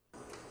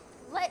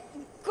let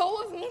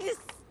go of me.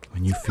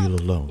 When you feel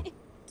alone,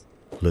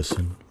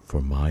 listen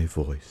for my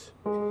voice.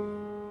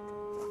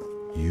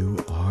 You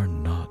are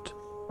not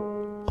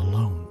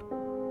alone.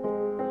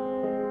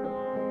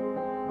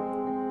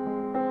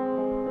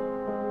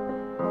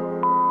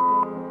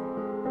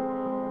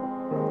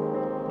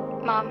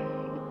 Mom,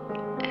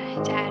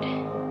 Dad,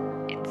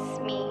 it's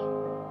me.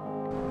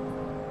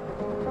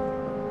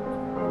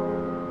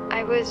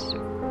 I was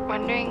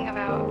wondering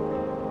about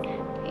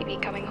maybe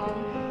coming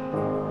home.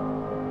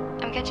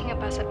 I'm catching a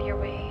bus up your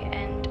way,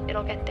 and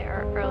it'll get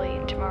there early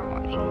tomorrow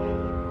morning.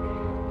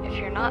 If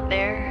you're not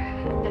there,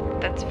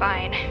 that's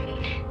fine. I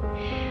mean,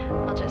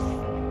 I'll just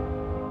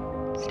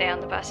stay on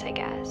the bus, I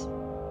guess.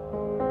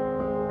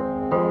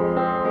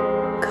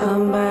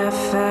 Come by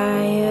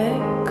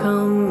fire,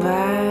 come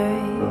by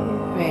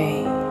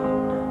rain.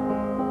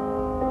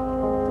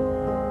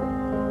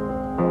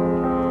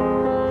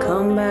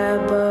 Come by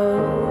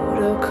boat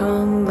or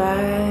come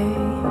by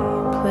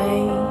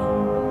plane.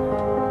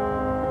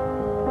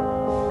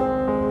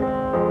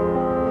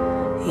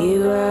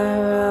 You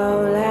are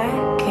all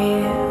I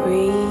can't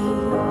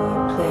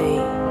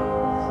replace.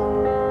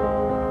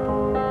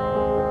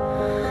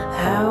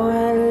 How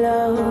I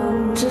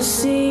love to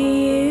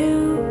see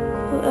you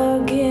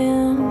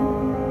again.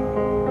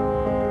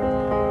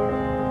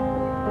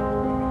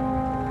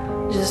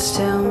 Just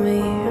tell me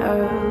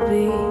I'll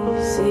be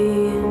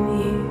seeing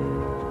you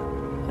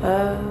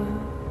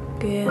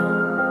again.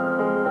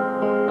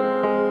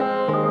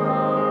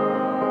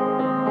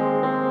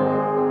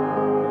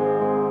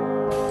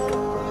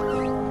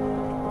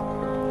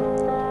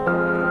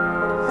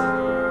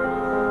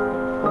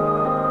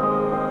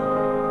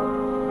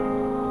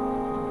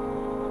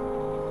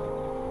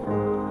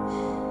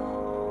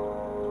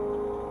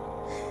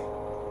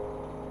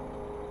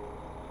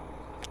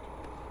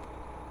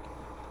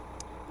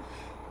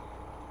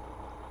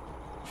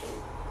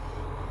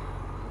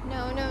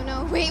 No.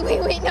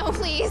 Wait, no,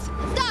 please.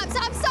 Stop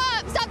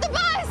the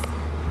bus!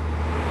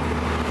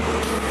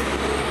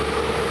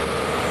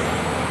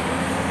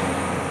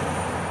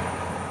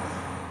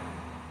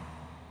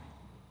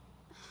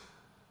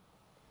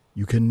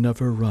 You can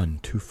never run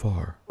too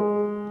far,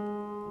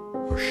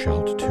 or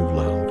shout too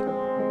loud,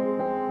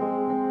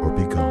 or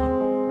be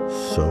gone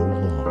so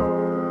long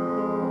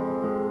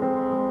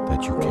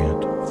that you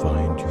can't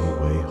find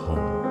your way home.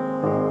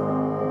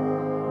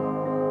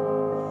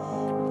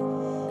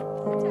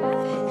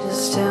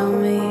 Just tell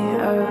me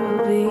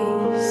I'll be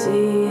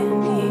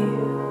seeing you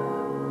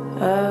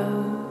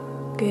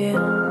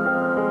again.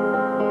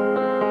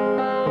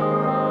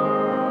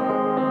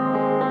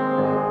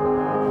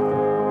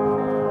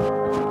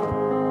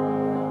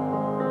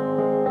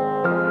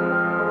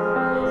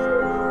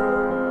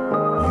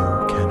 You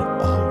can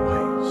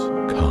always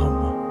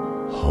come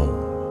home.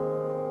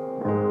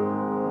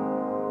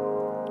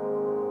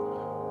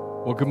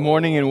 Well, good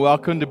morning and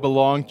welcome to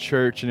Belong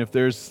Church. And if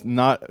there's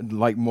not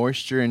like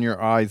moisture in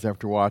your eyes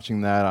after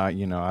watching that, I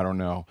don't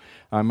know.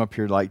 I'm up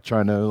here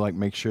trying to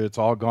make sure it's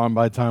all gone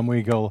by the time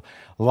we go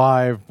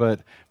live.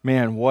 But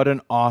man, what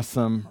an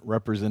awesome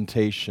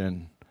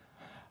representation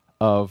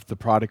of the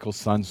prodigal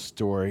son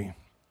story,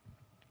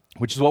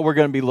 which is what we're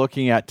going to be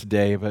looking at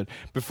today. But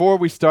before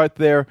we start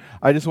there,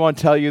 I just want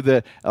to tell you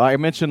that I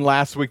mentioned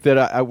last week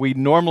that we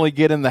normally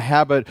get in the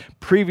habit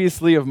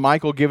previously of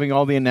Michael giving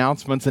all the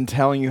announcements and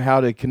telling you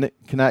how to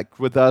connect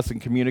with us and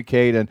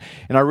communicate. And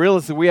I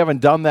realize that we haven't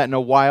done that in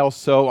a while,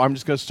 so I'm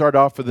just going to start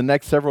off for the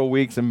next several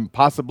weeks and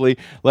possibly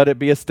let it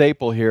be a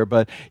staple here.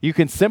 But you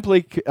can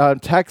simply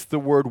text the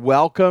word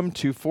welcome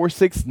to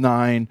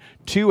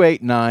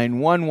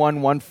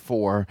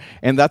 469-289-1114,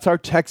 and that's our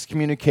text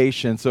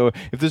communication. So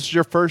if this is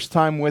your first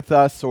time with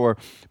us, or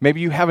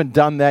maybe you haven't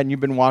done that and you've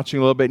been watching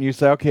a little bit and you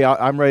say, okay,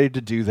 I'm ready to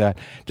do that,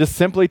 just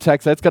simply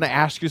text that. It's going to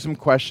ask you some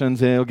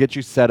questions and it'll get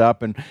you set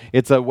up, and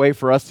it's a way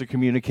for us to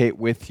communicate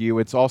with you.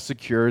 It's all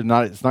secure.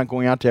 It's not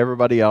going out to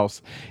everybody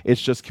else.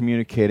 It's just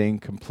communicating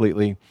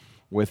completely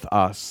with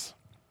us.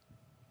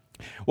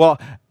 Well,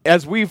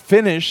 as we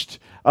finished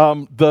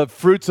the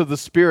Fruits of the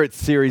Spirit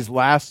series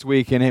last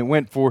week, and it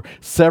went for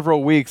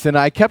several weeks, and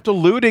I kept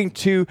alluding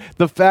to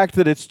the fact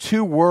that it's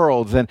two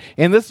worlds, and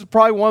this is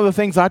probably one of the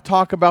things I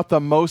talk about the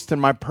most in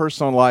my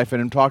personal life,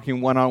 and I'm talking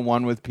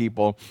one-on-one with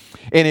people.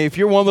 And if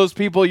you're one of those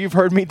people, you've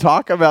heard me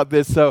talk about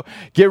this, so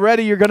get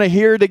ready, you're going to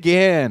hear it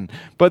again.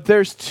 But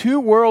there's two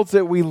worlds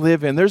that we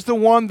live in. There's the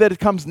one that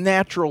comes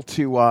natural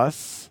to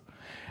us,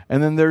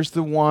 and then there's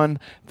the one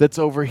that's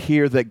over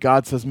here that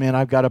God says, man,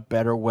 I've got a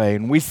better way.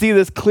 And we see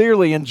this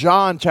clearly in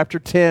John chapter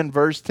 10,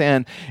 verse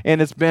 10.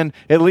 And it's been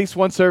at least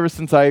one service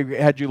since I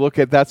had you look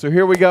at that. So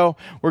here we go.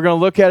 We're going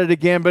to look at it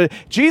again. But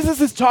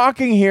Jesus is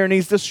talking here, and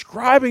he's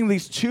describing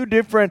these two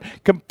different,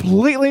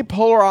 completely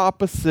polar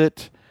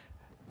opposite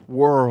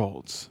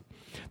worlds.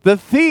 The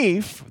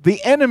thief,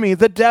 the enemy,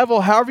 the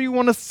devil, however you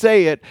want to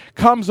say it,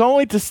 comes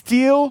only to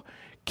steal,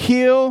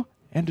 kill,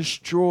 and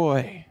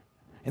destroy.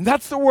 And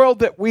that's the world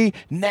that we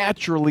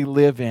naturally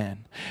live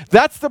in.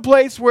 That's the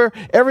place where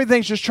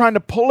everything's just trying to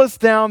pull us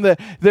down, that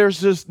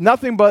there's just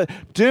nothing but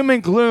doom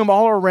and gloom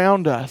all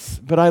around us.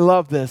 But I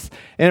love this.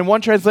 And one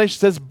translation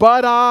says,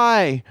 but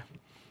I.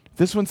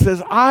 This one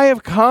says, I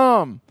have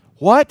come.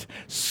 What?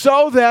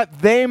 So that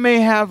they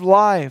may have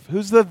life.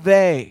 Who's the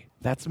they?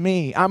 That's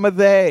me. I'm a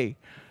they.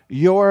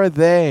 You're a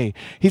they.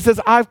 He says,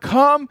 I've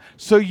come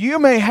so you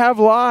may have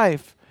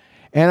life.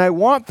 And I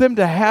want them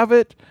to have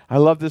it. I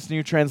love this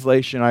new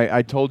translation.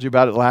 I told you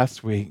about it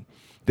last week.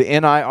 The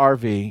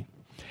NIRV.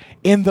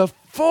 In the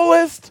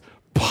fullest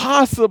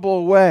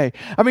possible way.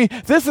 I mean,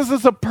 this is a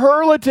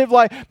superlative,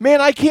 like,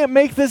 man, I can't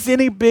make this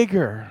any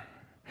bigger.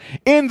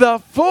 In the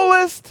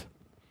fullest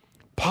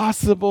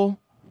possible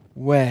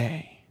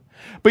way.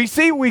 But you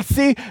see, we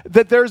see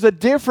that there's a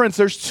difference.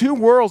 There's two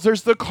worlds.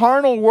 There's the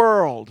carnal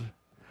world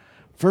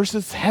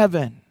versus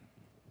heaven.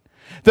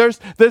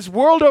 There's this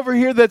world over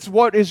here that's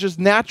what is just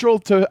natural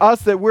to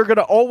us, that we're going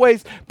to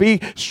always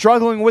be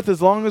struggling with as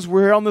long as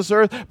we're here on this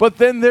earth. But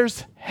then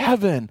there's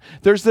heaven.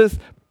 There's this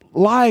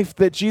life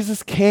that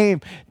Jesus came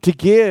to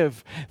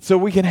give so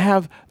we can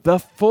have the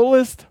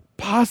fullest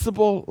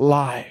possible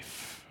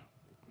life.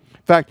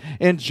 In fact,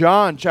 in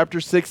John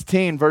chapter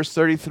 16, verse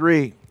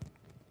 33,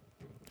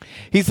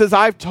 he says,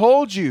 I've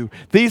told you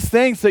these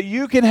things so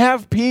you can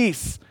have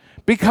peace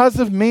because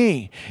of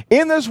me.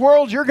 In this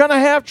world, you're going to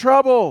have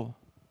trouble.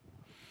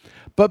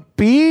 But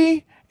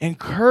be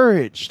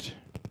encouraged.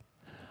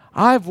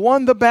 I've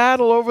won the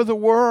battle over the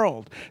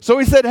world. So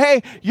he said,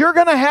 hey, you're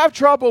going to have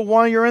trouble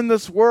while you're in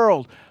this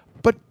world.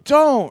 But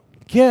don't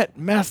get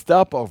messed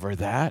up over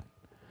that.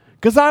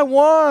 Because I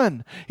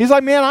won. He's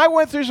like, man, I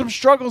went through some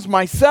struggles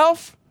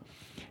myself.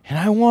 And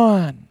I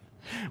won.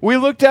 We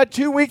looked at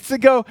 2 weeks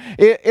ago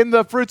in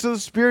the Fruits of the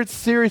Spirit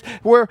series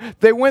where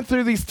they went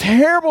through these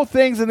terrible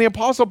things, and the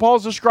Apostle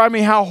Paul's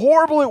describing how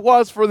horrible it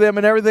was for them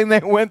and everything they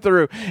went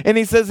through. And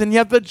he says, and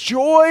yet the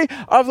joy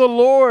of the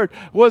Lord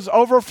was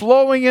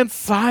overflowing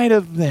inside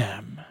of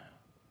them.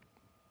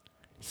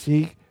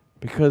 See,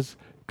 because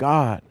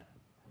God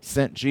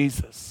sent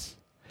Jesus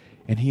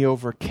and he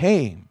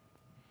overcame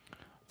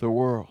the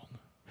world.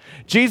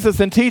 Jesus,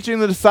 in teaching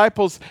the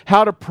disciples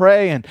how to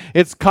pray, and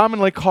it's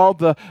commonly called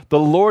the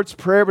Lord's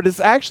Prayer, but it's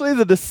actually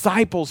the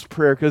disciples'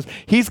 prayer because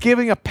he's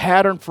giving a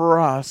pattern for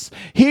us.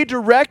 He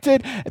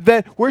directed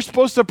that we're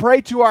supposed to pray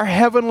to our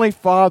Heavenly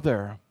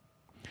Father.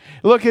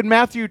 Look in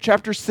Matthew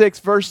chapter 6,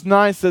 verse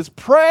 9 says,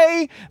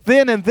 pray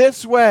then in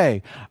this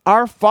way,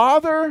 our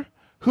Father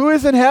who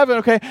is in heaven,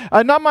 okay,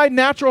 not my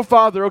natural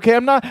father, okay,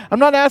 I'm not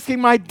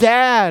asking my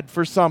dad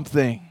for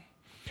something.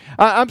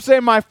 I'm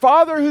saying my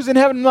Father who's in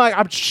heaven,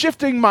 I'm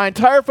shifting my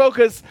entire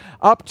focus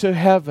up to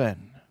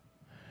heaven.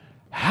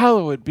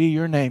 Hallowed be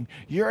your name.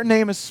 Your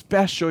name is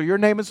special. Your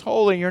name is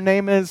holy. Your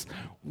name is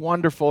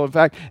wonderful. In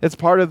fact, it's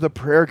part of the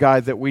prayer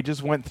guide that we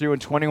just went through in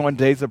 21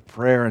 days of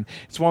prayer. And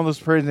it's one of those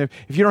prayers.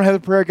 If you don't have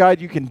the prayer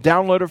guide, you can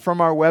download it from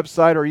our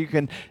website, or you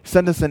can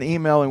send us an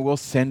email and we'll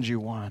send you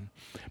one.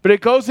 But it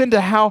goes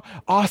into how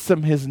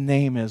awesome his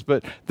name is.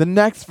 But the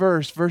next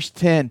verse, verse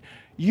 10,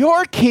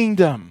 your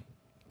kingdom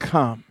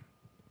come.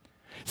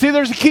 See,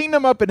 there's a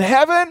kingdom up in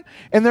heaven,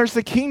 and there's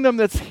the kingdom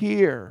that's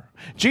here.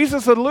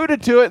 Jesus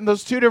alluded to it in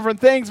those two different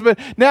things, but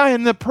now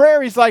in the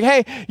prayer, he's like,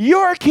 hey,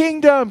 your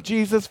kingdom,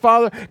 Jesus,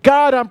 Father,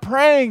 God, I'm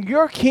praying,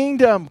 your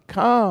kingdom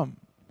come.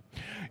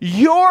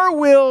 Your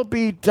will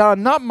be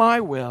done, not my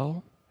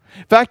will.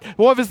 In fact,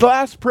 one of his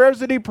last prayers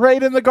that he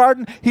prayed in the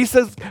garden, he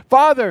says,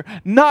 Father,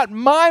 not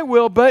my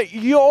will, but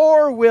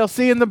your will.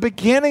 See, in the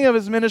beginning of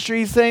his ministry,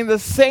 he's saying the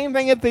same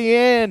thing at the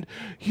end.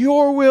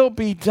 Your will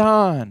be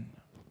done.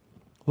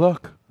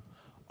 Look,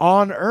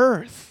 on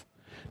earth.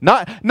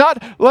 Not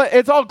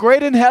it's all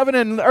great in heaven,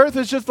 and earth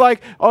is just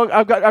like, oh,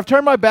 I've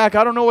turned my back.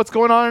 I don't know what's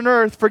going on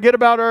earth. Forget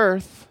about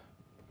earth.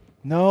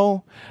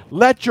 No,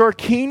 let your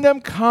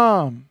kingdom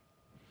come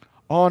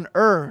on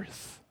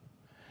earth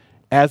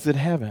as in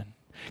heaven.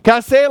 Can I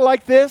say it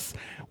like this?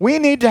 We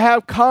need to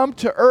have come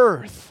to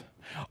earth.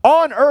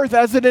 On earth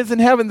as it is in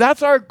heaven.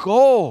 That's our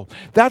goal.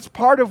 That's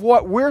part of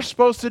what we're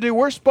supposed to do.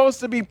 We're supposed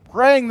to be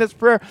praying this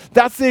prayer.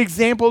 That's the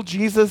example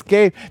Jesus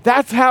gave.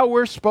 That's how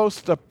we're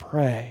supposed to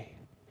pray.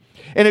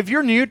 And if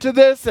you're new to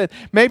this, and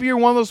maybe you're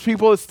one of those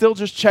people that's still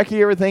just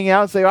checking everything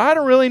out and say, I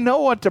don't really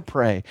know what to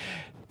pray.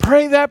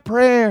 Pray that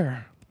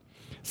prayer.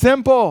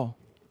 Simple.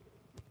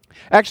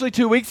 Actually,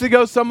 2 weeks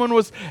ago, someone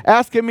was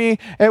asking me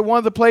at one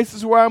of the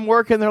places where I'm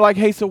working, they're like,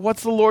 hey, so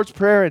what's the Lord's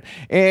Prayer?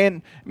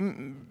 And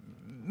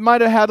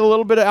might have had a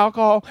little bit of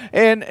alcohol,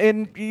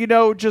 and you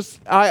know, just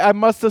I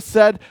must have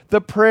said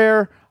the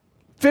prayer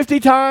 50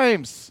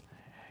 times.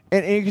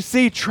 And you can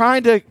see,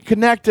 trying to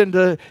connect and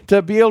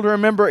to be able to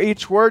remember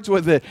each words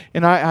with it.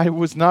 And I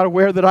was not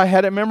aware that I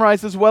had it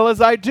memorized as well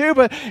as I do,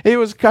 but it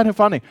was kind of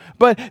funny.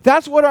 But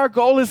that's what our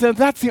goal is, and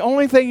that's the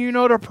only thing you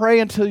know to pray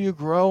until you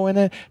grow in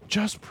it.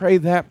 Just pray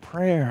that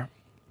prayer.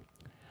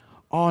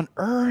 On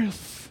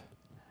earth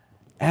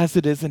as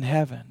it is in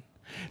heaven.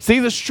 See,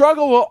 the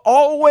struggle will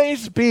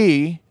always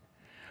be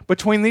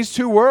between these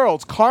two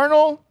worlds,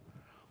 carnal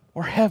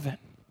or heaven.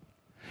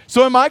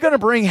 So am I going to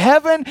bring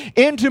heaven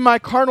into my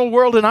carnal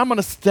world and I'm going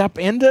to step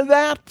into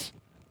that?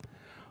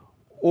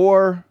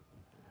 Or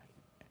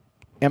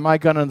am I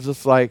going to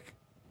just like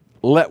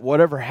let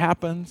whatever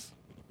happens,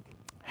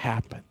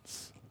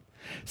 happens?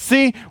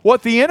 See,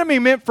 what the enemy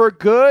meant for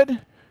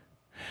good,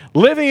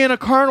 living in a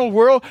carnal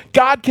world,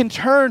 God can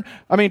turn,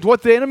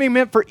 what the enemy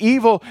meant for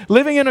evil,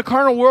 living in a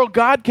carnal world,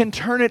 God can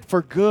turn it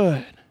for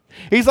good.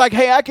 He's like,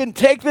 hey, I can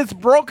take this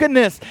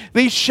brokenness,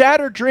 these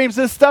shattered dreams,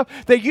 this stuff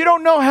that you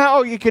don't know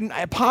how you can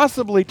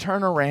possibly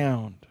turn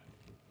around.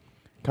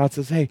 God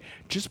says, hey,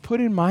 just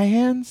put it in my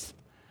hands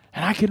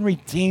and I can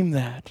redeem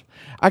that.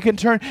 I can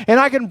turn and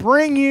I can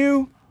bring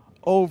you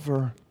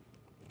over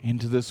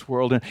into this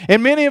world.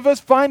 And many of us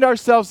find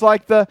ourselves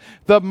like the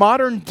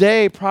modern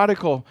day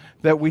prodigal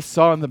that we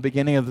saw in the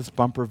beginning of this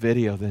bumper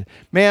video.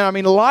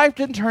 That, life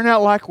didn't turn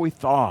out like we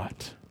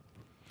thought.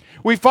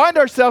 We find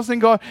ourselves and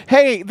go,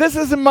 hey, this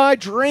isn't my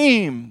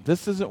dream.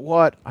 This isn't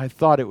what I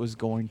thought it was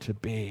going to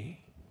be.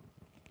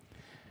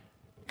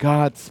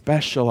 God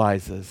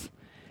specializes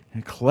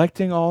in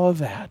collecting all of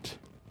that.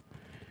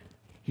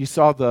 You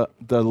saw the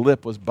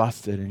lip was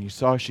busted, and you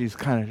saw she's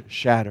kind of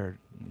shattered,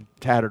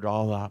 tattered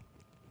all up.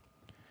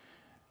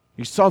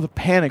 You saw the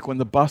panic when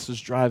the bus was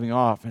driving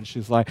off, and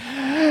she's like,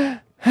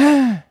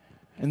 and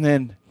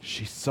then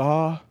she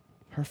saw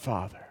her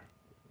father.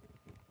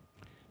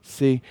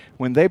 See,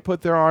 when they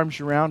put their arms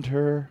around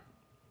her,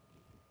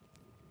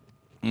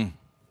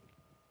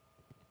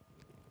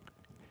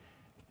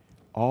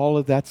 all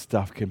of that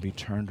stuff can be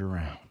turned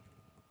around.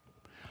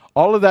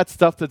 All of that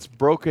stuff that's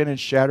broken and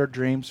shattered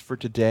dreams for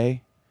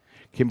today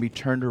can be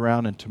turned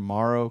around, and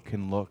tomorrow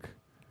can look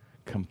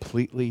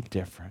completely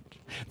different.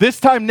 This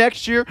time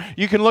next year,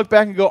 you can look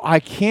back and go, I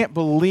can't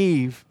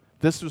believe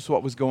this was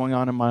what was going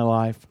on in my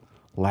life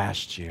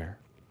last year.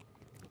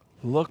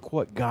 Look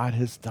what God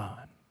has done.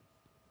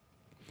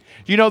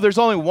 You know, there's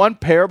only one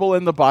parable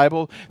in the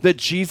Bible that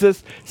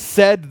Jesus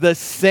said the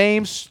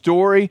same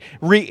story,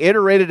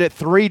 reiterated it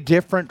 3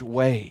 different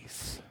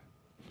ways.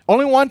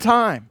 Only one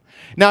time.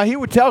 Now, he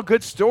would tell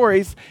good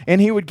stories,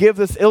 and he would give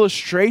this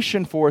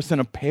illustration for us in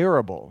a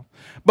parable.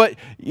 But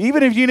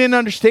even if you didn't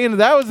understand it,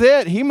 that was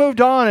it. He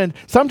moved on, and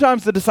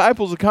sometimes the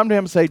disciples would come to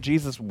him and say,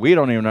 Jesus, we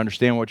don't even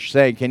understand what you're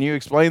saying. Can you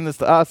explain this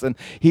to us? And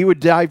he would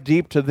dive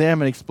deep to them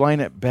and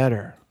explain it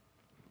better.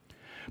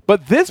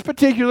 But this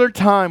particular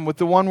time with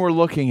the one we're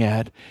looking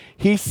at,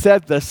 he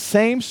said the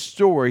same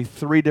story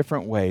 3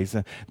 different ways.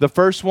 And the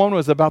first one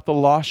was about the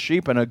lost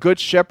sheep, and a good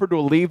shepherd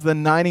will leave the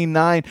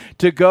 99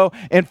 to go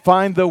and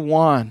find the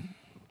one.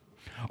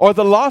 Or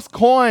the lost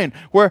coin,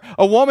 where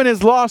a woman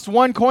has lost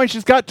 1 coin.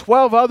 She's got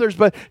 12 others,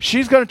 but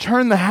she's going to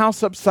turn the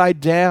house upside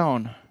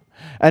down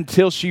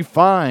until she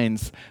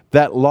finds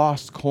that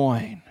lost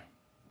coin.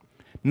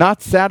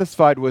 Not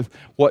satisfied with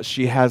what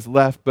she has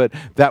left, but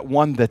that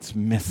one that's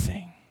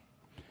missing.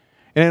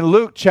 And in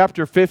Luke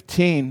chapter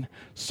 15,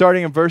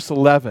 starting in verse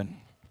 11,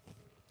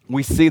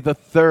 we see the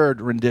third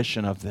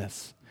rendition of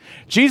this.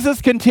 Jesus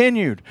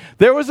continued,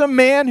 there was a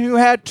man who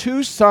had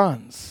 2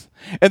 sons.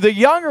 And the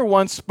younger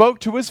one spoke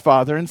to his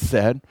father and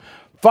said,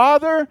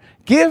 Father,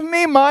 give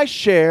me my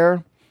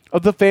share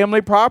of the family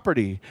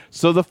property.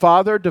 So the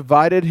father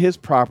divided his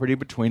property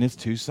between his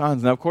 2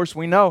 sons. Now, of course,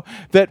 we know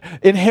that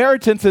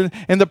inheritance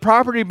and the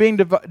property being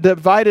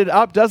divided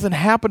up doesn't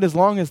happen as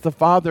long as the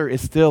father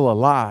is still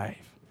alive.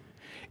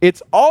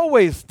 It's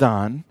always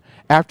done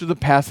after the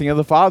passing of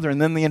the father,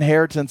 and then the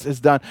inheritance is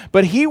done.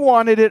 But he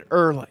wanted it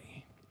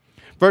early.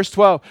 Verse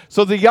 12,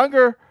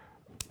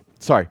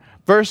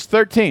 Verse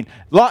 13,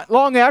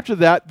 long after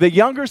that, the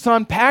younger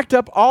son packed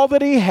up all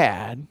that he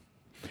had.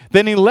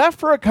 Then he left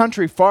for a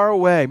country far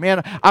away.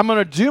 Man, I'm going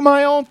to do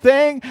my own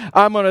thing.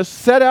 I'm going to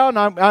set out, and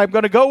I'm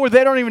going to go where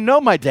they don't even know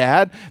my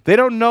dad. They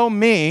don't know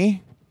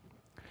me.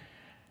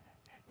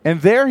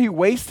 And there he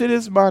wasted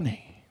his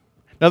money.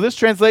 Now, this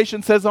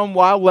translation says on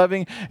wild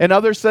living, and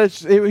others says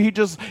he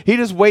just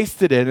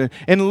wasted it.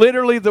 And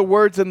literally the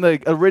words in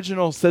the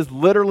original says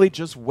literally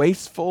just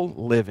wasteful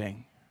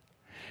living.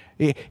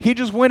 He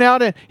just went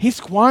out and he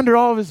squandered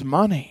all of his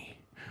money.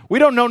 We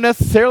don't know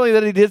necessarily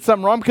that he did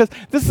something wrong because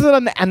this is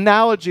an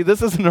analogy.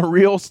 This isn't a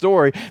real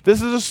story.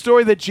 This is a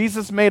story that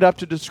Jesus made up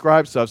to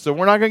describe stuff. So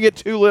we're not going to get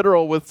too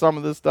literal with some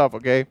of this stuff,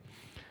 okay?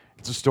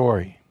 It's a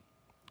story.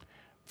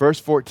 Verse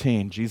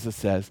 14, Jesus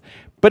says,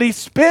 but he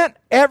spent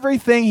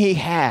everything he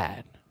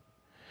had.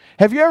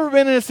 Have you ever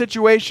been in a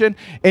situation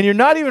and you're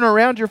not even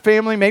around your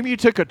family? Maybe you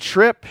took a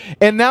trip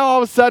and now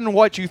all of a sudden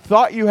what you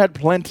thought you had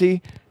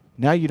plenty,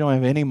 now you don't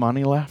have any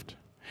money left.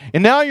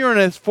 And now you're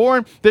in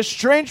this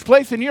strange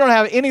place and you don't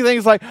have anything.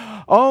 It's like,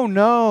 oh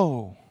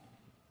no.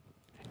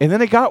 And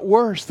then it got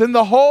worse. Then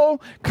the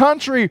whole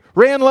country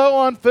ran low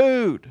on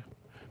food.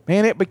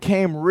 Man, it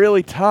became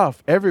really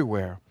tough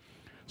everywhere.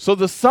 So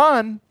the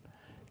son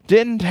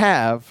didn't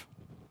have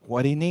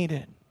what he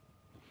needed.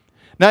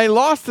 Now, he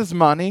lost his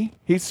money.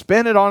 He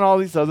spent it on all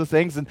these other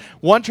things. And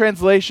one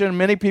translation,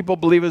 many people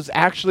believe it was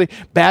actually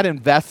bad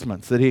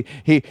investments, that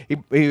he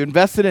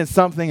invested in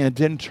something and it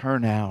didn't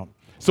turn out.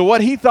 So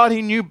what he thought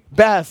he knew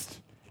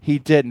best, he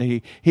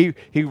didn't.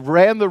 He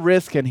ran the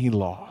risk and he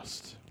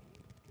lost.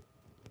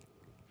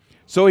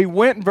 So he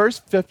went in verse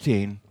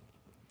 15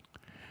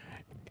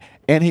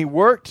 and he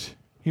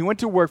went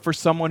to work for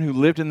someone who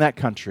lived in that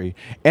country.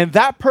 And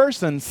that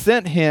person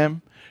sent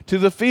him to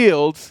the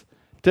fields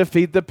to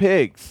feed the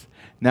pigs.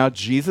 Now,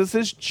 Jesus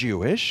is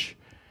Jewish,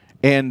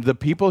 and the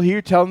people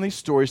here telling these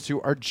stories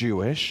to are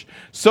Jewish.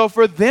 So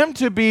for them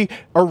to be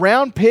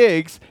around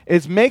pigs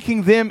is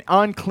making them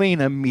unclean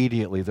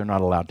immediately. They're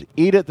not allowed to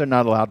eat it. They're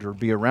not allowed to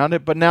be around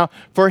it. But now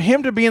for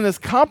him to be in this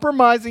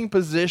compromising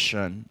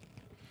position,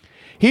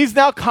 he's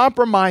now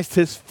compromised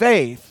his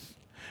faith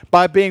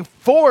by being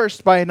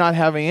forced by not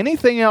having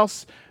anything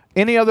else,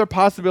 any other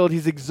possibility.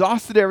 He's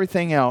exhausted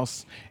everything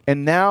else.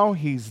 And now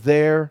he's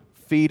there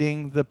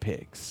feeding the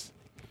pigs.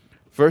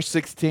 Verse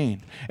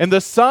 16, and the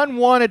son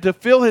wanted to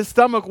fill his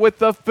stomach with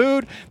the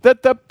food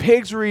that the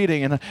pigs were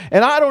eating. And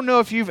I don't know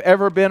if you've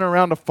ever been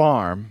around a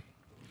farm.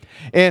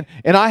 And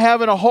I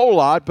haven't a whole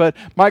lot, but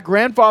my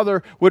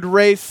grandfather would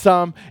raise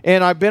some,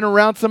 and I've been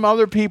around some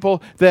other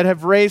people that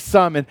have raised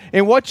some.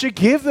 And what you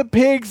give the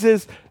pigs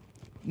is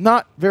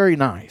not very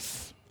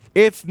nice.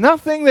 It's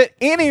nothing that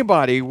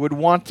anybody would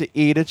want to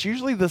eat. It's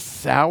usually the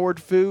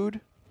soured food.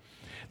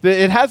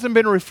 It hasn't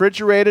been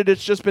refrigerated.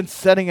 It's just been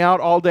setting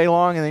out all day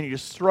long, and then you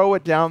just throw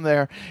it down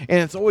there, and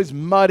it's always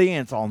muddy,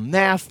 and it's all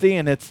nasty,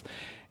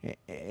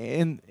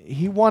 and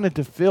he wanted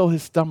to fill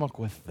his stomach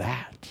with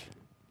that.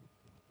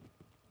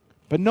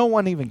 But no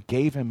one even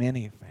gave him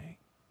anything.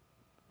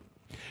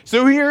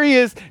 So here he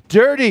is,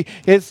 dirty.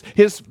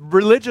 His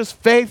religious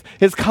faith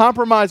is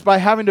compromised by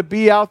having to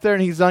be out there,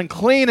 and he's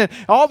unclean, and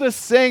all this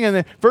thing. And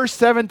then verse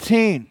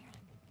 17,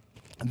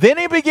 then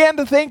he began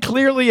to think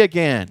clearly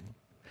again.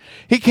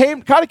 He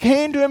came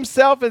to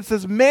himself and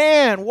says,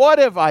 man, what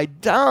have I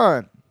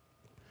done?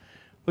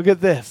 Look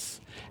at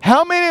this.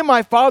 How many of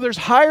my father's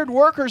hired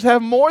workers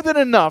have more than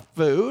enough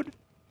food?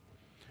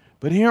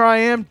 But here I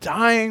am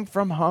dying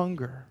from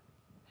hunger.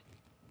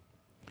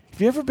 Have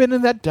you ever been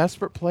in that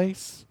desperate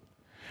place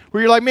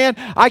where you're like, man,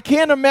 I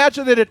can't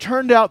imagine that it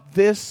turned out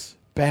this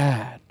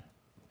bad?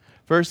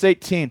 Verse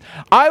 18,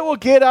 I will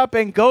get up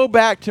and go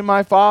back to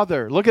my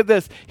father. Look at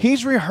this.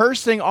 He's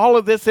rehearsing all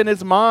of this in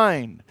his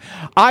mind.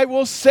 I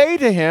will say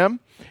to him,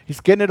 he's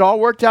getting it all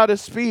worked out,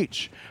 his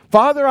speech.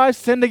 Father, I've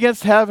sinned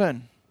against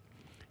heaven,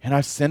 and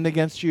I've sinned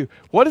against you.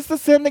 What is the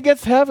sin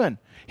against heaven?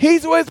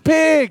 He's with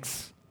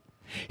pigs.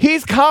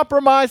 He's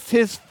compromised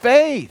his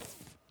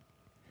faith,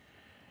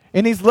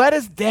 and he's let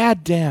his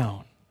dad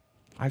down.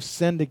 I've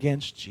sinned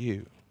against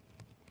you.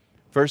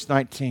 Verse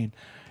 19,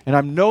 and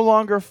I'm no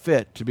longer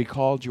fit to be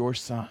called your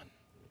son.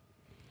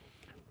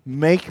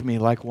 Make me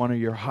like one of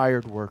your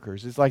hired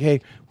workers. It's like,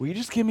 hey, will you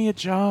just give me a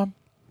job?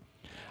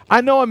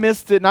 I know I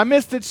missed it, and I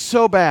missed it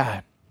so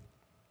bad.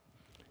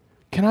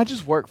 Can I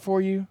just work for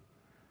you?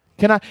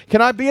 Can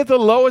I be at the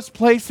lowest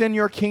place in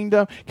your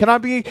kingdom? Can I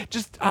be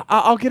just,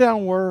 I'll get out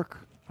and work.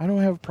 I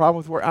don't have a problem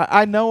with work.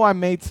 I know I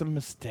made some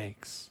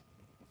mistakes.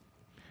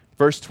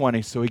 Verse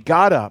 20, so he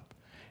got up,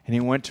 and he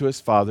went to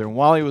his father, and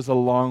while he was a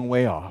long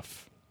way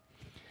off,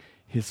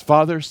 his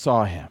father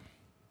saw him,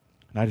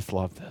 and I just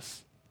love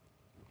this.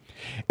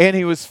 And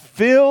he was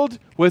filled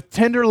with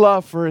tender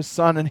love for his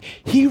son, and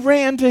he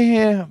ran to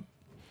him.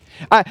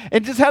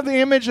 And just have the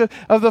image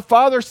of the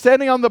father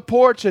sitting on the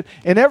porch, and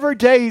every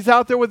day he's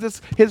out there with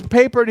his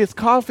paper and his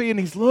coffee, and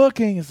he's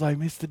looking. He's like,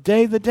 it's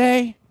today the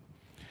day?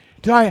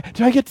 Do I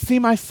get to see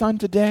my son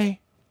today?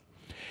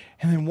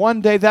 And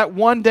then that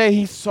one day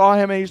he saw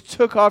him and he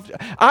took off.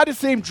 I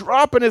just see him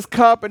dropping his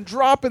cup and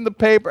dropping the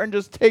paper and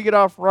just take it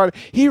off right.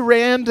 He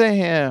ran to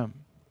him.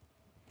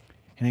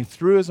 And he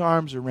threw his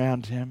arms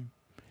around him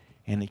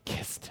and he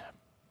kissed him.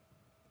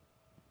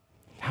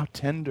 How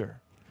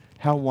tender.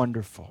 How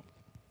wonderful.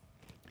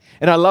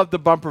 And I love the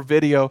bumper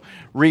video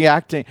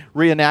reenacting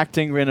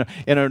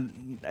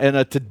in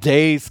a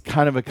today's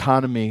kind of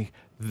economy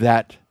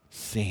that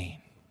scene.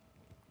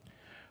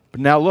 But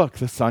now look,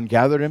 the son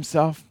gathered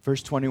himself,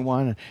 verse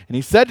 21, and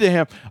he said to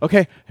him,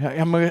 okay,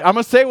 I'm going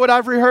to say what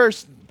I've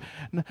rehearsed.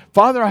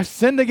 Father, I've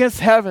sinned against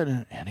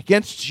heaven and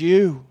against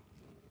you,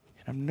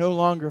 and I'm no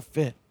longer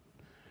fit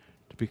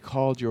to be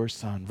called your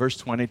son. Verse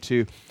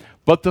 22,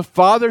 but the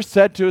father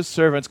said to his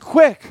servants,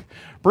 quick,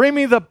 bring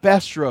me the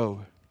best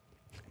robe,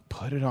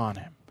 put it on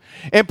him,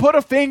 and put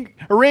a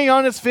ring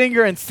on his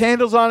finger and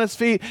sandals on his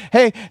feet.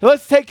 Hey,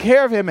 let's take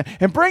care of him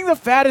and bring the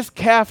fattest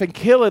calf and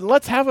kill it.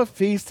 Let's have a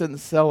feast and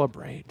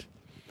celebrate.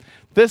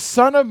 This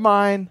son of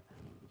mine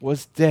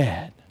was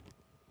dead,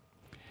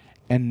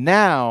 and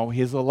now he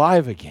is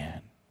alive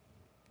again.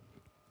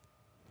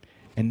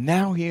 And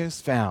now he is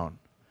found.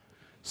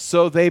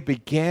 So they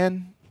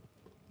began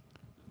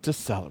to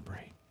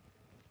celebrate.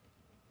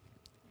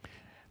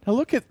 Now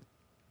look at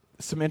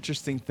some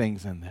interesting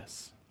things in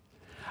this.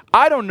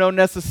 I don't know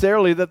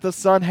necessarily that the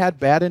son had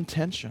bad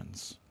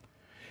intentions.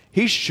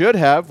 He should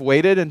have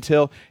waited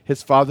until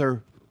his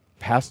father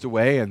passed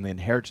away and the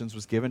inheritance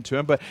was given to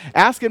him, but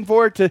asking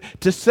for it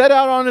to set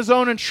out on his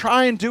own and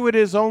try and do it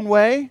his own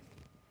way,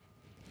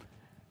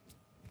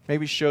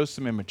 maybe shows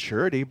some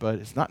immaturity, but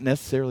it's not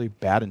necessarily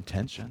bad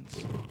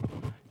intentions.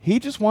 He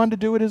just wanted to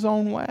do it his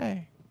own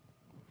way.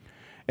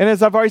 And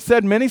as I've already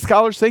said, many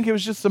scholars think it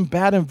was just some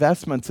bad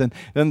investments, and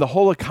then the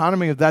whole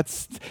economy of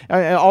that,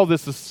 all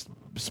this is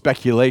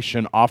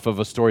speculation off of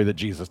a story that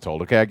Jesus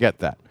told. Okay, I get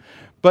that.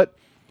 But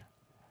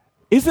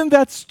isn't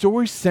that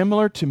story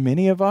similar to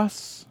many of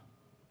us?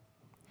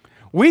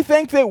 We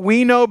think that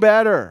we know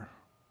better.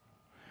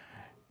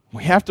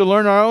 We have to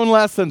learn our own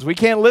lessons. We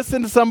can't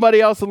listen to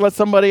somebody else and let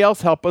somebody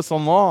else help us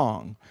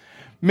along.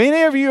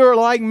 Many of you are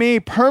like me,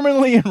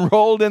 permanently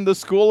enrolled in the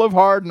school of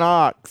hard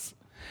knocks.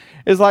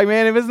 It's like,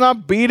 man, if it's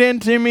not beat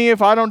into me,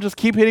 if I don't just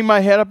keep hitting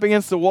my head up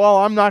against the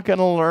wall, I'm not going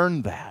to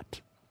learn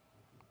that.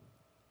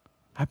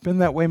 I've been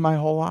that way my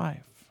whole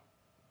life.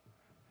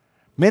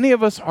 Many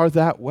of us are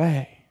that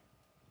way.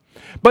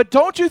 But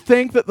don't you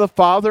think that the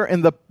Father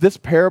in this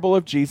parable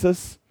of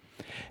Jesus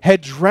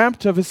had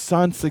dreamt of his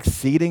son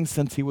succeeding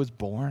since he was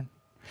born?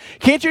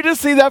 Can't you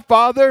just see that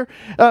father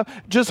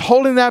just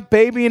holding that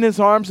baby in his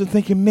arms and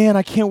thinking, man,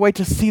 I can't wait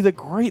to see the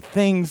great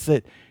things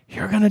that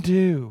you're going to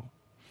do.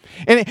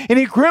 And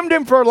he groomed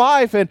him for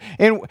life, and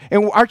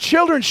our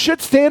children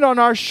should stand on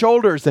our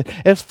shoulders.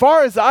 As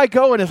far as I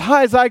go and as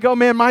high as I go,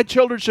 man, my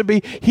children should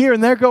be here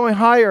and they're going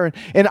higher.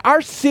 And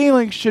our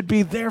ceiling should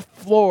be their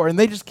floor, and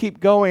they just keep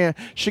going and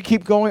should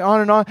keep going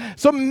on and on.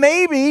 So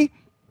maybe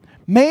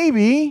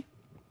the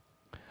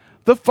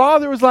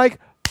father was like,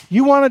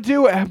 you want to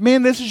do it?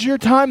 Man, this is your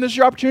time. This is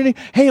your opportunity.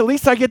 Hey, at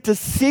least I get to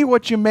see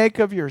what you make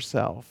of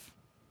yourself.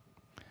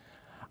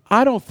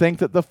 I don't think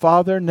that the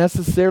father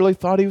necessarily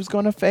thought he was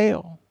going to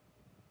fail.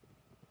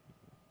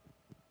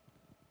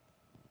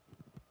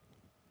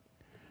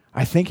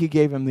 I think he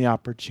gave him the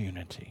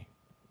opportunity.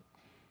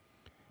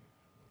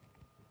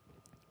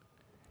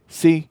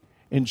 See,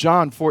 in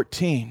John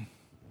 14,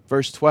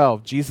 verse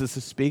 12, Jesus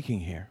is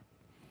speaking here.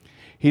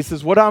 He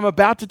says, what I'm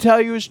about to tell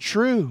you is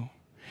true.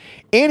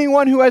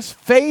 Anyone who has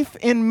faith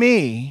in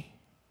me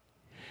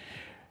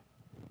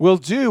will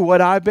do what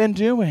I've been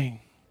doing.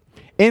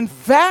 In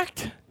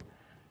fact,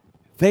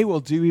 they will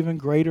do even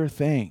greater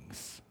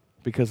things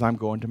because I'm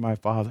going to my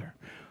Father.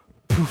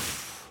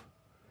 Poof.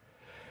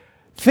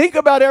 Think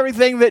about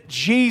everything that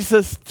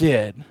Jesus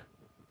did.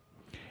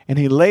 And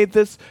he laid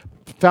this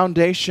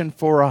foundation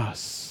for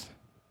us.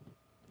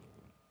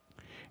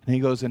 And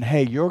he goes, and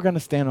hey, you're going to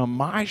stand on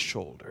my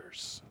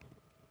shoulders.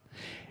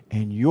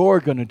 And you're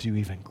going to do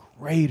even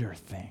greater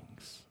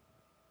things.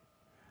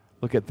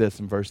 Look at this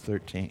in verse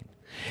 13.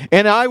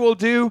 And I will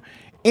do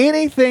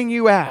anything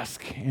you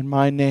ask in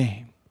my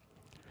name.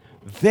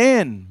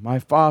 Then my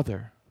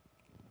Father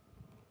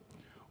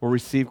will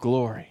receive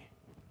glory.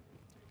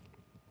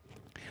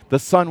 The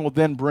Son will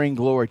then bring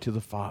glory to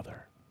the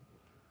Father.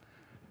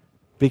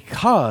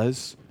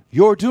 Because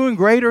you're doing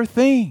greater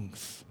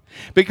things.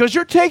 Because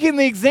you're taking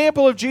the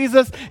example of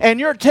Jesus and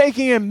you're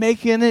taking and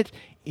making it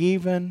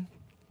even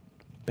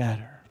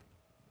better.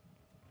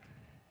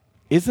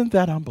 Isn't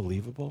that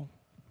unbelievable?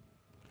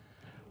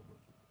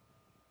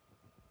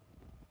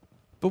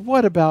 But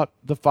what about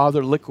the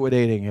Father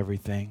liquidating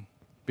everything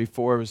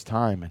before his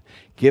time and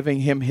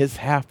giving him his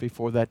half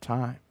before that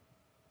time?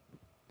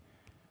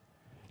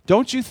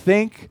 Don't you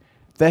think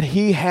that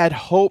he had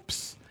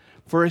hopes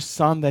for his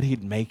son that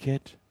he'd make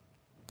it?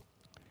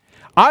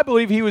 I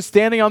believe he was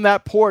standing on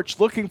that porch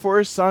looking for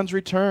his son's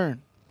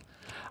return.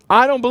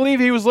 I don't believe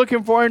he was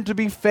looking for him to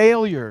be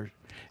failure,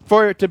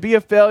 for it to be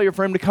a failure,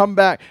 for him to come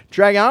back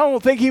dragging. I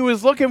don't think he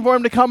was looking for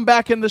him to come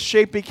back in the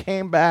shape he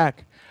came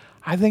back.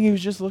 I think he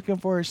was just looking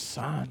for his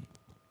son.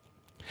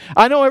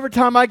 I know every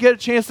time I get a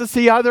chance to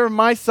see either of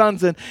my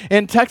sons and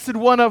texted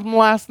one of them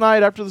last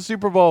night after the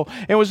Super Bowl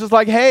and was just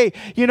like, hey,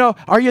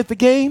 are you at the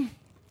game?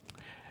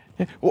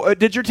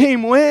 Did your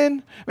team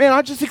win? Man,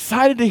 I'm just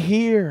excited to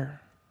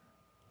hear.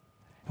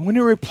 And when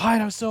he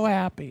replied, I was so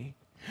happy.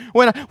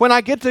 When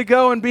I get to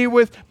go and be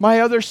with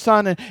my other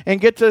son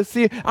and get to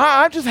see,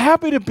 I'm just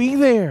happy to be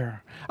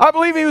there. I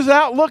believe he was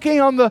out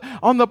looking on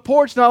the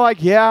porch, not like,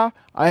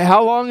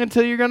 how long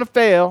until you're going to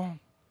fail?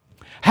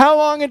 How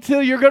long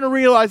until you're going to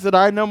realize that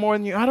I know more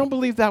than you? I don't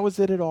believe that was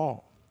it at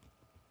all.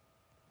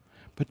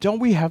 But don't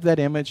we have that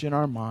image in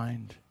our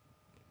mind?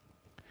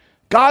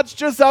 God's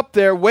just up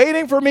there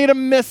waiting for me to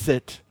miss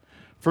it,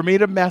 for me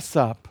to mess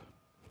up.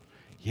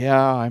 Yeah,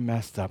 I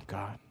messed up,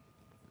 God.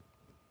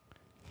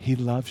 He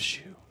loves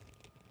you.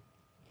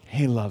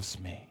 He loves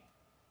me.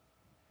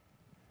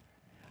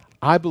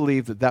 I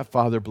believe that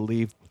father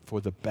believed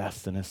for the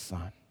best in his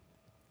son.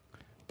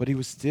 But he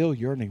was still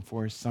yearning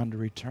for his son to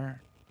return.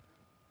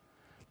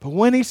 But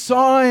when he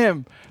saw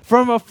him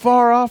from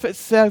afar off, it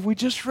said, we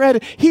just read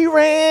it, he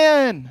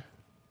ran.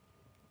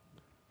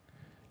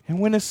 And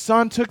when his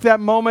son took that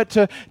moment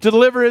to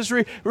deliver his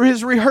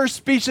rehearsed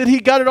speech that he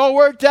got it all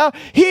worked out,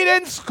 he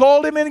didn't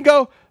scold him and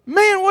go,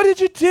 man, what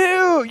did you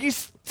do? You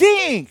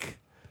stink.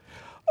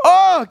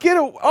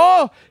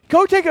 Go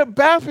take a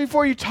bath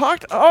before you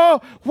talked.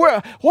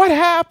 What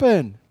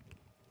happened?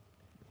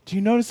 Do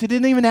you notice he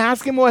didn't even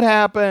ask him what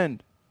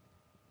happened?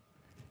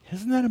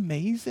 Isn't that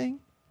amazing?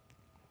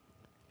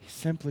 He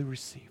simply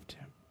received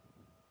him.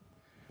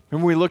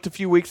 Remember we looked a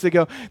few weeks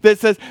ago that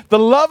says, the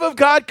love of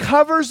God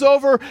covers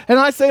over, and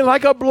I say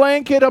like a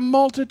blanket, a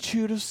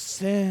multitude of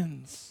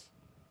sins.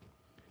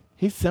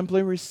 He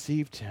simply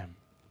received him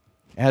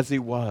as he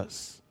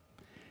was,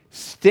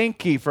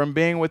 stinky from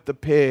being with the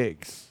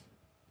pigs.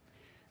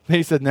 Then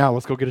he said, now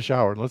let's go get a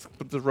shower. Let's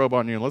put this robe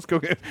on you. Let's go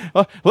get,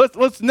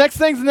 let's next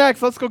thing's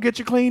next. Let's go get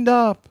you cleaned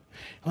up.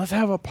 Let's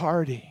have a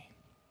party.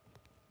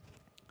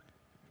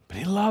 But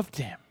he loved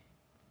him.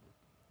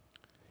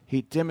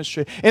 He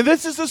demonstrated. And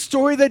this is the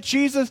story that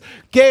Jesus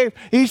gave.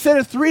 He said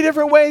it 3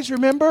 different ways,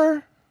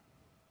 remember?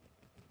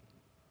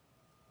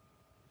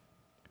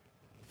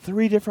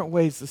 3 different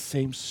ways, the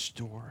same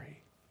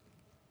story.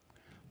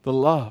 The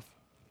love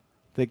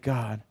that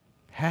God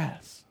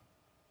has.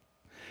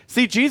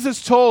 See,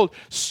 Jesus told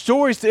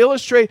stories to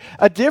illustrate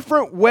a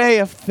different way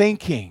of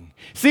thinking.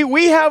 See,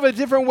 we have a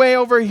different way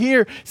over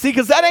here. See,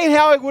 because that ain't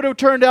how it would have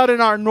turned out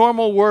in our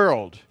normal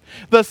world.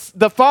 The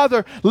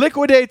father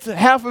liquidates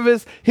half of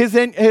his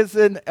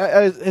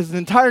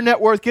entire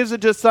net worth, gives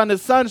it to his son.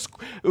 His son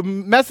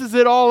messes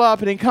it all up,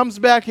 and he comes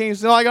back and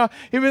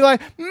he'd be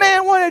like,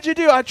 man, what did you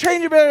do? I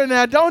trained you better than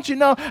that, don't you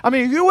know? I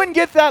mean, if you wouldn't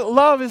get that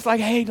love, it's like,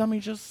 hey, let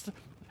me just.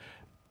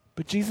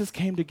 But Jesus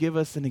came to give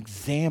us an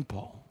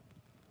example,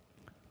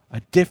 a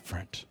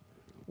different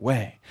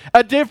way,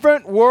 a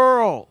different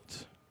world.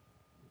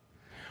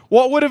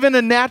 What would have in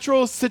a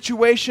natural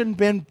situation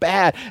been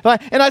bad?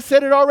 And I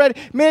said it already.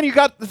 Man, you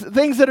got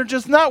things that are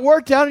just not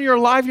worked out in your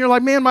life. And you're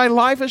like, man, my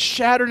life is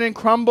shattered and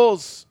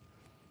crumbles.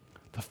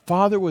 The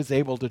Father was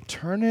able to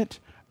turn it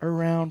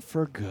around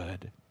for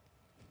good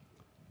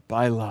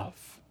by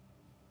love.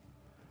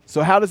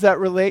 So how does that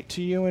relate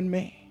to you and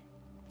me?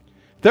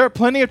 There are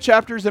plenty of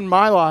chapters in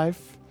my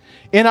life,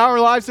 in our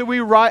lives that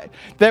we write,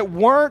 that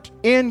weren't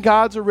in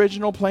God's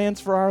original plans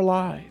for our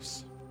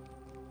lives.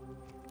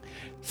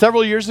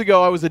 Several years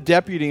ago, I was a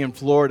deputy in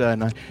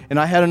Florida, and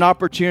I had an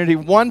opportunity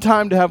one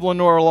time to have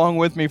Lenore along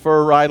with me for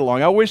a ride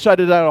along. I wish I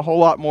did that a whole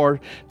lot more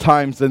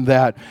times than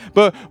that.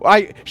 But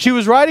she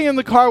was riding in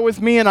the car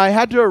with me, and I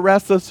had to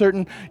arrest a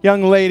certain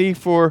young lady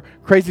for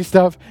crazy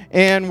stuff.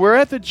 And we're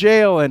at the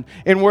jail, and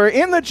we're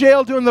in the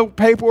jail doing the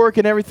paperwork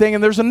and everything,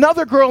 and there's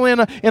another girl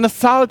in a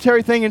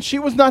solitary thing, and she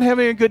was not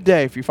having a good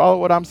day, if you follow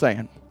what I'm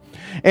saying.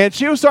 And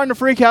she was starting to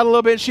freak out a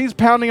little bit. She's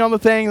pounding on the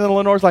thing, and then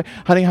Lenore's like,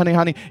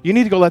 honey, you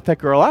need to go let that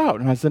girl out.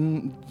 And I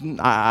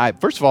said,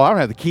 first of all, I don't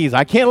have the keys.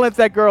 I can't let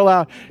that girl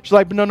out. She's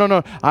like,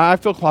 no, I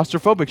feel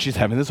claustrophobic. She's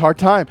having this hard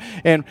time.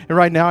 And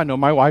right now, I know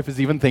my wife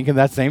is even thinking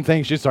that same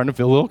thing. She's starting to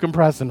feel a little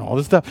compressed and all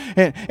this stuff.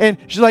 And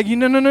she's like,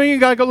 no, you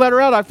got to go let her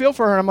out. I feel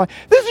for her. And I'm like,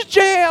 this is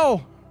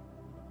jail.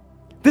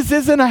 This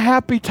isn't a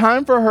happy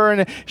time for her.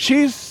 And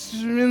she's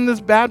in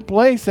this bad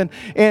place.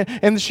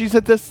 And she's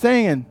at this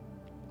thing. And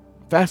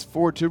fast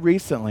forward to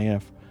recently,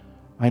 if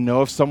I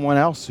know of someone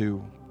else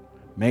who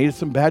made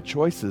some bad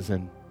choices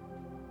and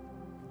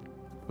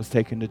was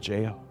taken to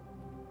jail.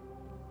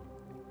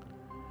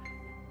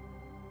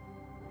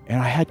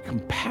 And I had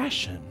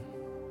compassion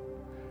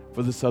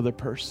for this other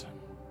person.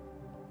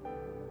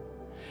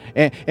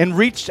 And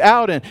reached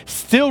out and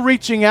still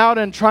reaching out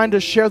and trying to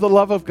share the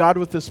love of God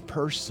with this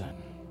person.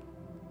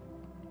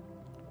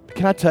 But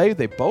can I tell you,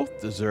 they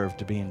both deserved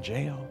to be in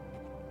jail.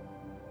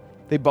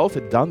 They both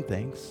had done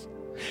things.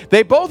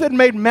 They both had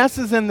made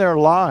messes in their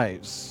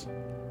lives.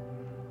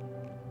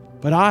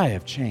 But I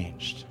have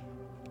changed.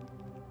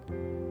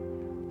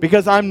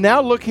 Because I'm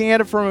now looking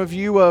at it from a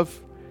view of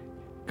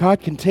God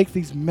can take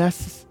these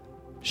messes,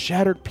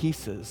 shattered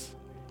pieces,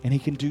 and He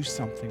can do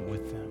something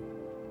with them.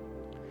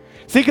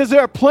 See, because there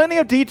are plenty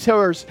of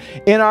detours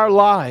in our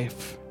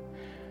life.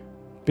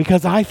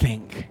 Because I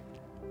think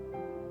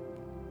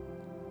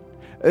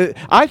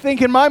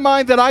in my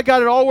mind that I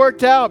got it all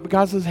worked out. But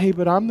God says, hey,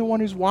 but I'm the one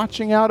who's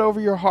watching out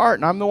over your heart,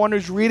 and I'm the one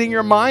who's reading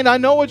your mind. I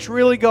know what's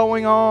really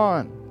going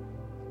on.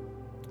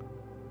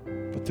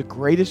 But the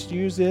greatest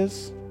news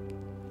is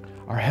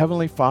our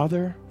Heavenly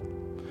Father,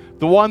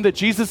 the one that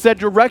Jesus said,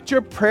 direct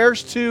your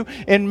prayers to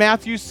in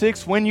Matthew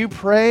 6, when you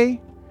pray,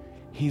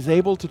 He's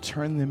able to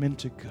turn them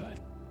into good.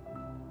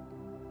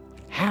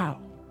 How?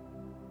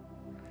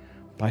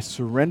 By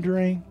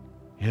surrendering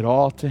it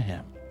all to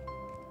Him.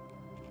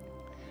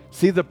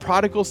 See, the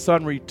prodigal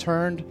son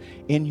returned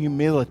in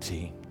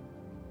humility.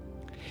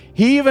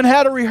 He even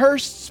had a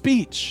rehearsed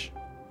speech.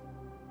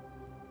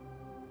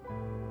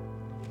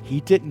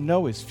 He didn't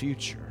know his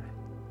future,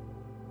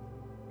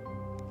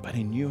 but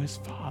he knew his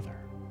father.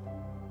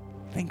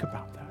 Think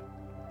about that.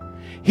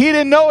 He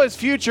didn't know his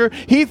future.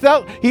 He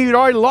felt he had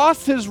already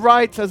lost his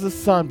rights as a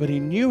son, but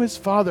he knew his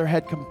father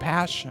had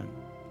compassion.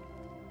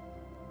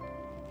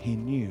 He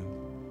knew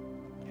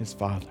his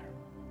father.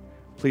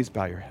 Please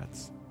bow your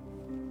heads.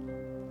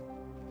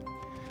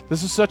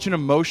 This is such an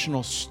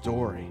emotional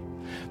story.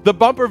 The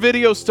bumper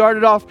video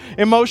started off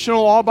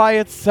emotional all by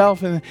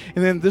itself, and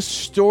then this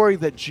story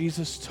that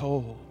Jesus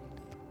told.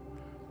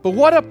 But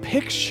what a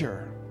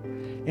picture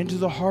into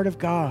the heart of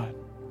God.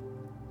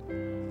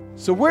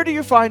 So where do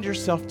you find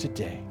yourself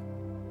today?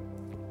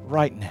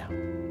 Right now.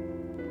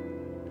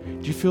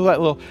 Do you feel that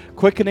little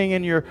quickening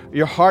in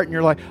your heart and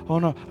you're like, oh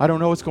no, I don't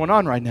know what's going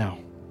on right now?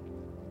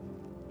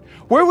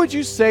 Where would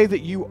you say that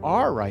you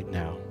are right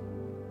now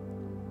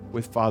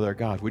with Father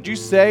God? Would you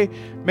say,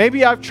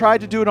 maybe I've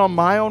tried to do it on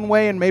my own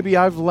way and maybe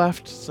I've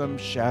left some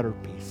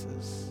shattered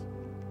pieces?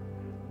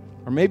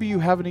 Or maybe you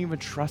haven't even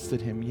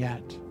trusted Him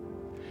yet.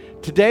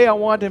 Today I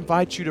want to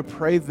invite you to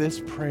pray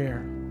this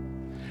prayer.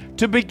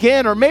 To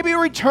begin, or maybe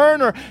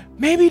return, or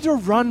maybe to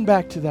run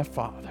back to that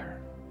Father.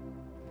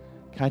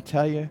 Can I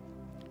tell you,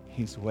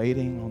 He's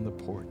waiting on the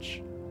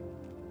porch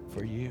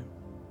for you.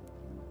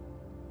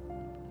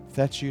 If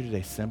that's you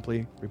today,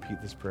 simply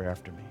repeat this prayer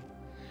after me.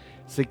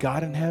 Say,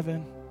 God in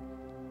heaven,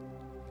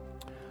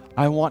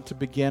 I want to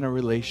begin a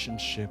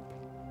relationship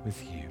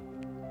with you.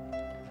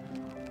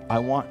 I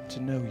want to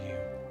know you.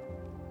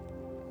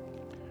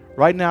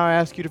 Right now, I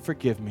ask you to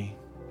forgive me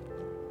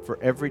for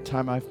every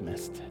time I've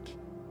missed it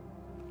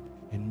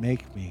and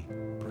make me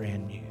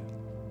brand new.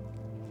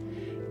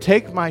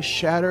 Take my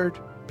shattered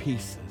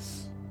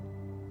pieces.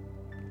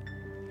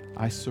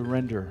 I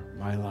surrender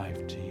my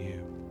life to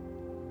you.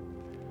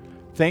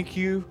 Thank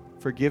you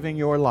for giving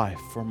your life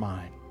for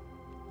mine.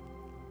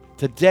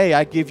 Today,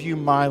 I give you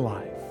my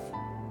life.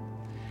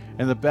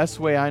 And the best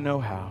way I know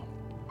how,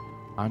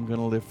 I'm going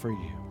to live for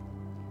you.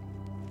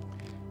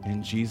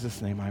 In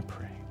Jesus' name I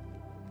pray.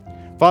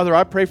 Father,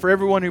 I pray for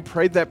everyone who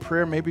prayed that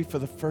prayer maybe for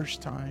the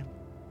first time.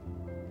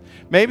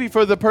 Maybe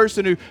for the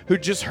person who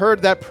just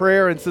heard that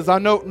prayer and says, I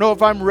know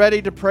if I'm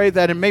ready to pray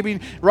that. And maybe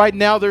right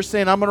now they're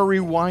saying, I'm going to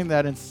rewind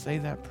that and say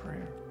that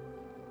prayer.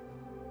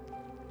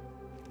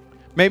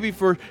 Maybe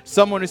for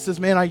someone who says,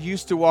 man, I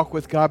used to walk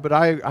with God, but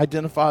I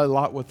identify a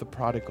lot with the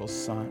prodigal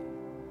son,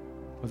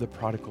 with the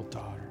prodigal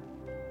daughter.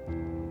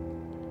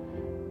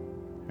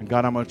 And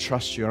God, I'm going to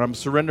trust you. And I'm going to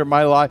surrender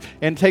my life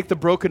and take the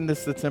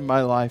brokenness that's in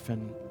my life,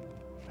 and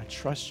I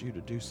trust you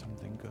to do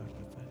something good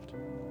with it.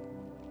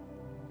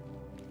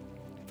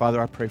 Father,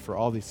 I pray for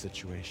all these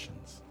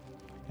situations.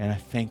 And I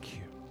thank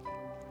you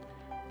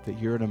that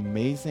you're an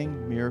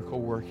amazing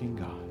miracle-working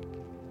God.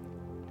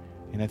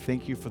 And I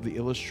thank you for the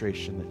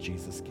illustration that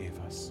Jesus gave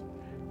us.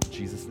 In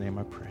Jesus' name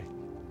I pray.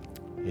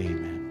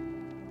 Amen.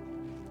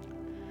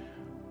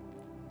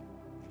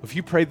 If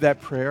you prayed that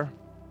prayer,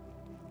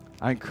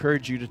 I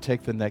encourage you to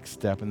take the next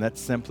step, and that's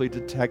simply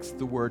to text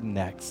the word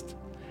NEXT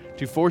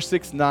to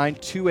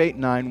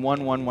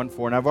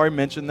 469-289-1114. And I've already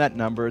mentioned that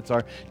number. It's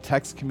our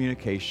text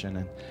communication.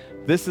 And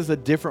this is a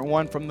different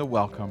one from the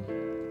welcome.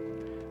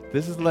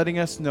 This is letting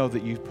us know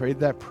that you prayed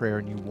that prayer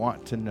and you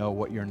want to know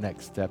what your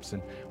next steps,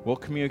 and we'll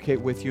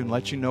communicate with you and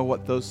let you know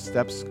what those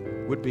steps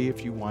would be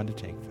if you want to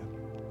take them.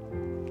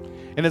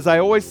 And as I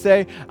always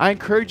say, I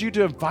encourage you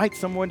to invite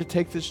someone to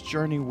take this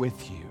journey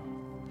with you.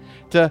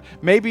 To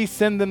maybe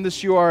send them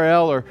this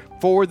URL or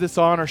forward this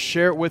on or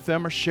share it with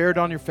them or share it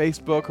on your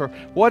Facebook or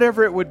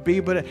whatever it would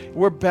be. But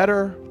we're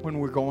better when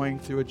we're going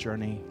through a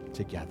journey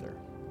together.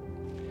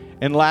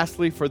 And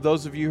lastly, for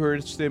those of you who are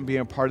interested in being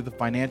a part of the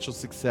financial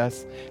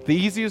success, the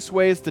easiest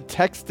way is to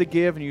text to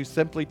give, and you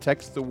simply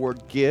text the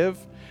word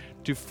give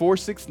to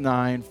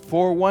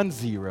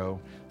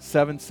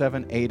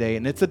 469-410-7788.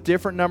 And it's a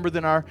different number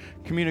than our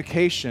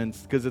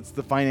communications because it's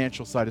the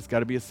financial side. It's got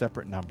to be a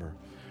separate number.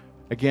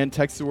 Again,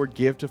 text the word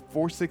give to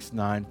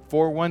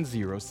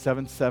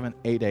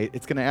 469-410-7788.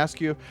 It's going to ask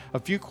you a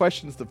few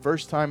questions the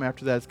first time.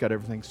 After that, it's got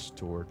everything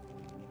stored.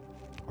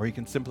 Or you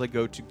can simply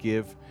go to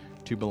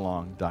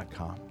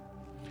givetobelong.com.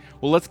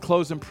 Well, let's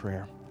close in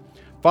prayer.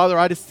 Father,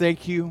 I just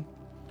thank you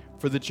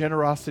for the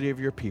generosity of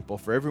your people,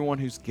 for everyone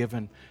who's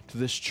given to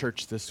this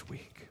church this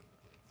week.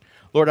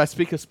 Lord, I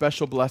speak a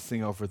special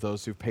blessing over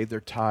those who've paid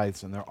their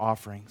tithes and their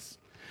offerings.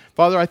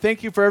 Father, I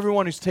thank you for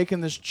everyone who's taken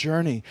this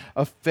journey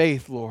of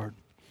faith, Lord.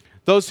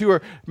 Those who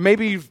are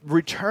maybe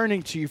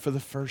returning to you for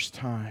the first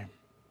time.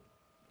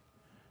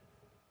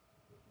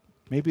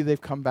 Maybe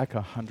they've come back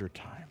 100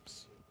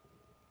 times.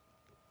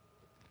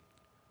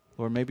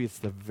 Lord, maybe it's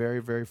the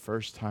very, very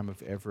first time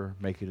of ever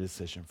making a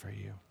decision for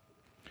you.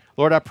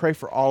 Lord, I pray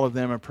for all of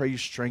them. I pray you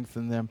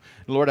strengthen them.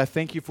 And Lord, I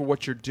thank you for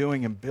what you're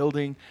doing in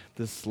building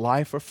this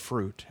life of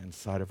fruit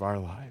inside of our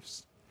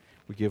lives.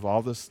 We give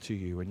all this to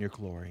you in your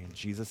glory. In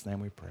Jesus'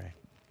 name we pray.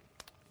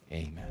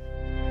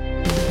 Amen.